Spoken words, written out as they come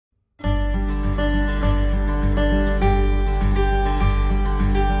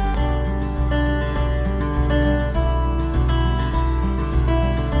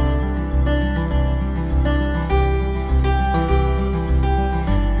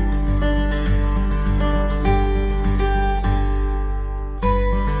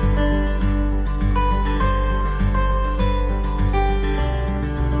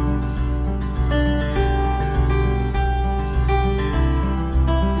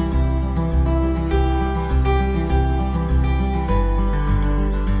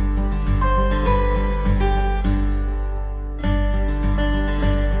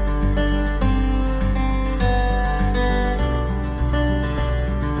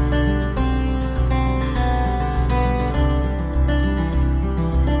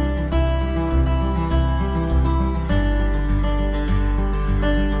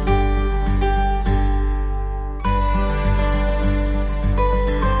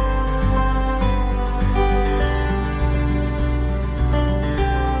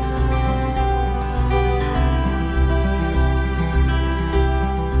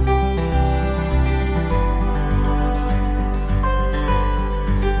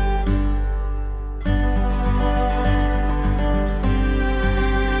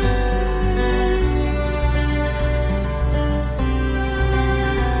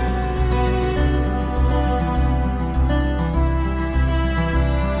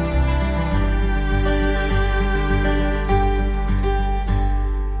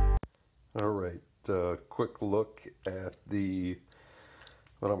quick look at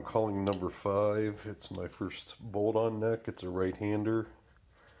what I'm calling number 5. It's my first bolt-on neck. It's a right-hander.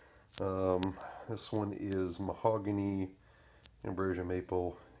 This one is mahogany, ambrosia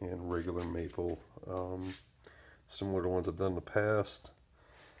maple, and regular maple. Similar to ones I've done in the past.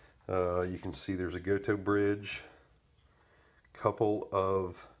 You can see there's a Goto bridge, couple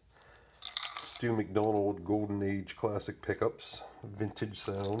of Stu McDonald Golden Age classic pickups, vintage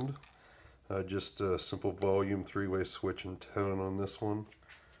sound. Just a simple volume 3-way switch and tone on this one.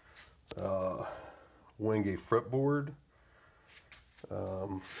 Wenge fretboard.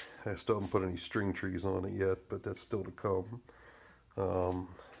 I still haven't put any string trees on it yet, but that's still to come.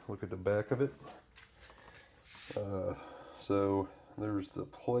 Look at the back of it. So there's the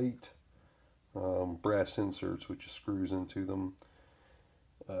plate, brass inserts which screws into them.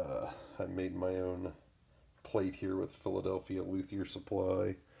 I made my own plate here with Philadelphia luthier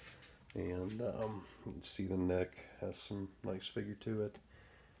supply, and you can see the neck has some nice figure to it.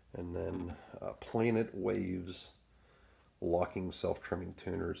 And then Planet Waves locking self-trimming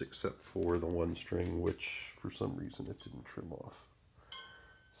tuners, except for the one string, which for some reason it didn't trim off.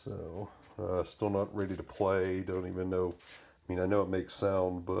 So still not ready to play. Don't even know. I mean, I know it makes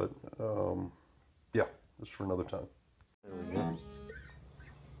sound, but yeah, that's for another time. There we go.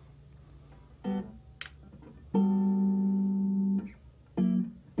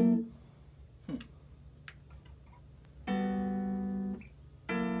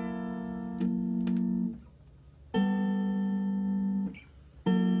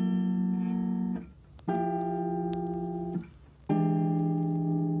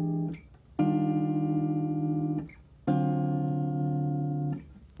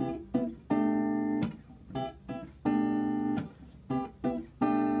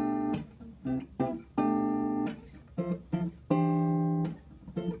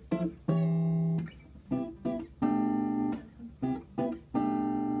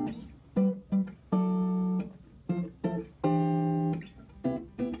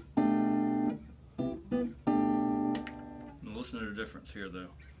 Listen to the difference here, though.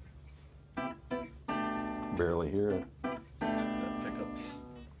 Barely hear it. That pickups.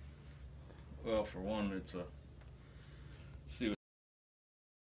 Well, for one, it's a